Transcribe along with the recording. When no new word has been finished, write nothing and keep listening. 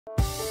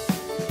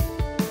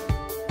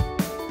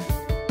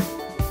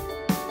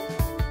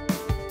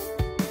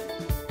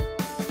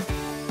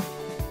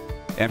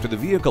After the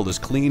vehicle is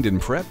cleaned and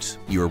prepped,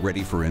 you are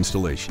ready for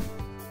installation.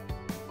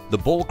 The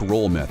bulk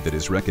roll method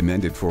is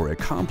recommended for a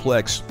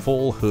complex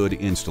full hood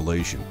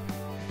installation.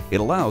 It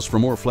allows for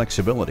more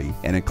flexibility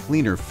and a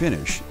cleaner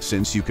finish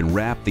since you can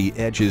wrap the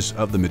edges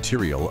of the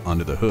material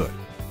under the hood.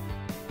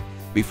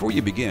 Before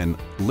you begin,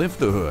 lift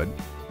the hood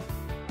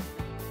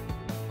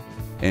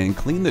and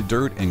clean the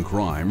dirt and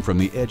grime from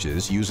the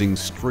edges using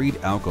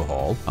straight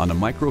alcohol on a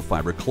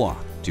microfiber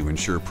cloth to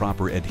ensure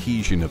proper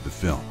adhesion of the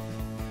film.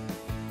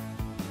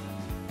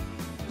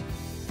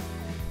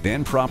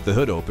 Then prop the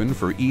hood open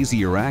for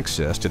easier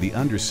access to the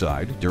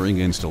underside during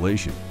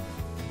installation.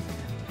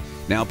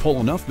 Now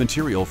pull enough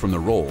material from the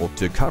roll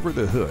to cover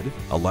the hood,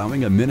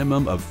 allowing a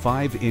minimum of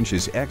 5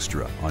 inches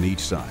extra on each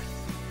side.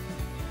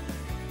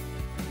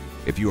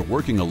 If you are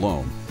working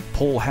alone,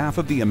 pull half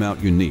of the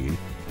amount you need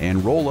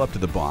and roll up to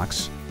the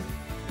box,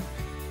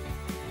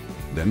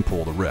 then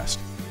pull the rest.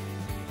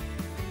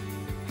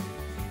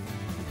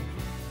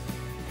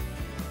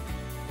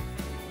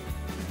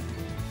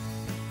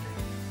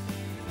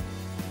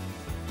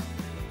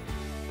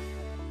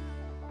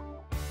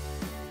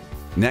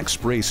 Next,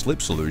 spray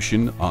slip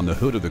solution on the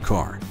hood of the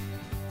car.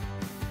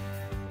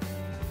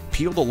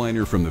 Peel the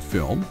liner from the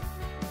film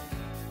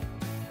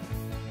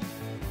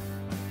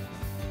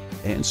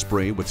and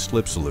spray with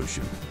slip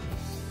solution.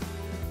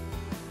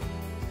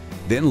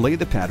 Then lay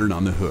the pattern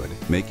on the hood,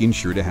 making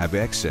sure to have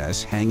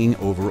excess hanging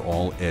over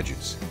all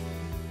edges.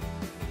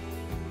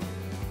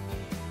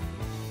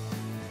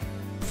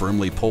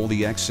 Firmly pull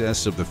the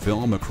excess of the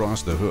film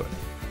across the hood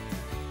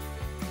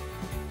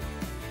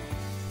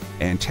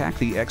and tack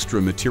the extra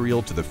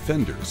material to the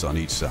fenders on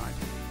each side.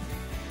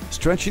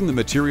 Stretching the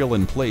material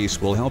in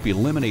place will help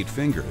eliminate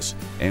fingers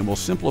and will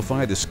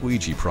simplify the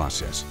squeegee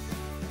process.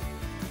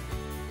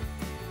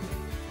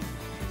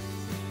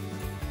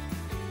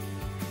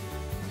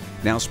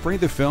 Now spray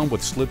the film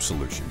with slip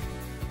solution.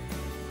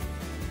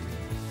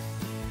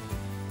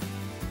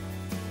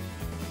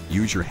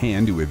 Use your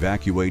hand to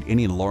evacuate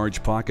any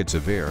large pockets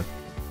of air.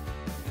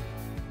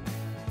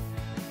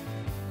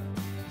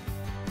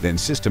 Then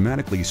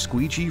systematically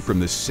squeegee from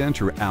the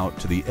center out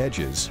to the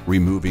edges,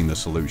 removing the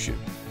solution.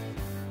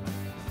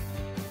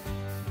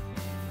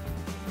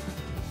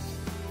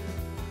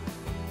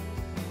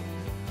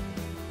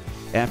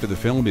 After the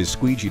film is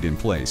squeegeed in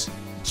place,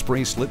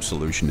 spray slip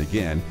solution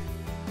again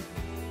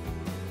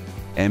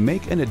and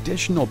make an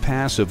additional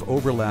pass of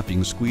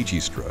overlapping squeegee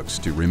strokes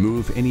to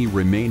remove any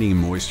remaining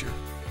moisture.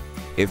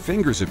 If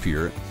fingers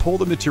appear, pull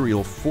the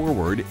material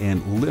forward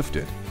and lift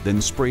it,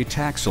 then spray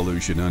tack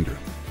solution under.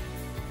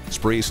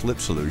 Spray slip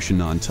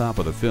solution on top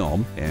of the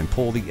film and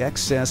pull the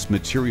excess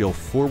material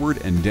forward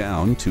and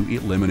down to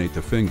eliminate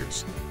the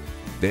fingers.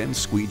 Then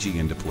squeegee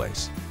into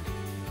place.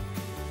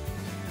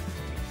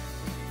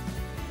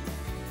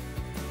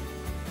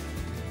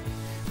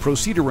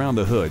 Proceed around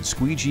the hood,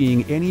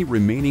 squeegeeing any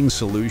remaining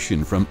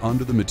solution from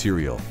under the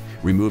material,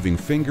 removing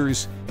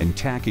fingers and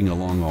tacking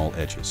along all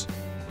edges.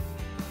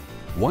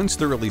 Once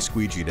thoroughly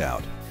squeegeed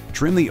out,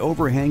 trim the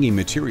overhanging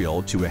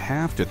material to a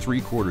 1/2 to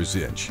 3/4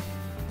 inch.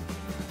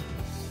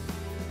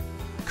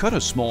 Cut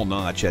a small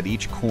notch at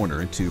each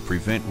corner to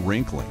prevent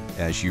wrinkling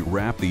as you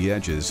wrap the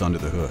edges under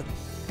the hood.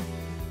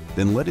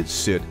 Then let it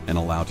sit and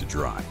allow to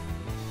dry.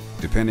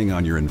 Depending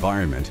on your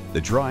environment, the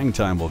drying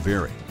time will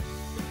vary.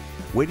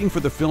 Waiting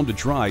for the film to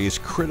dry is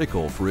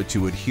critical for it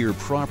to adhere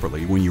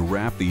properly when you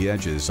wrap the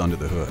edges under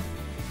the hood.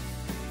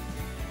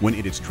 When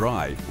it is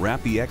dry,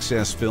 wrap the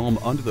excess film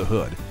under the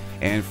hood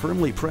and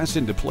firmly press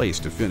into place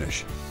to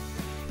finish.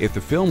 If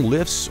the film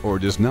lifts or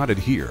does not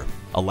adhere,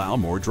 allow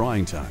more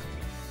drying time.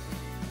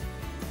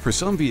 For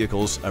some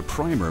vehicles, a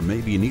primer may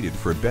be needed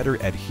for better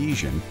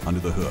adhesion under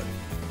the hood.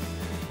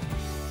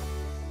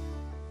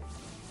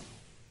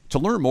 To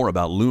learn more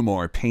about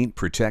LLumar paint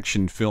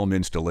protection film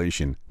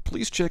installation,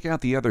 please check out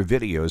the other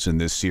videos in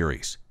this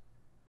series.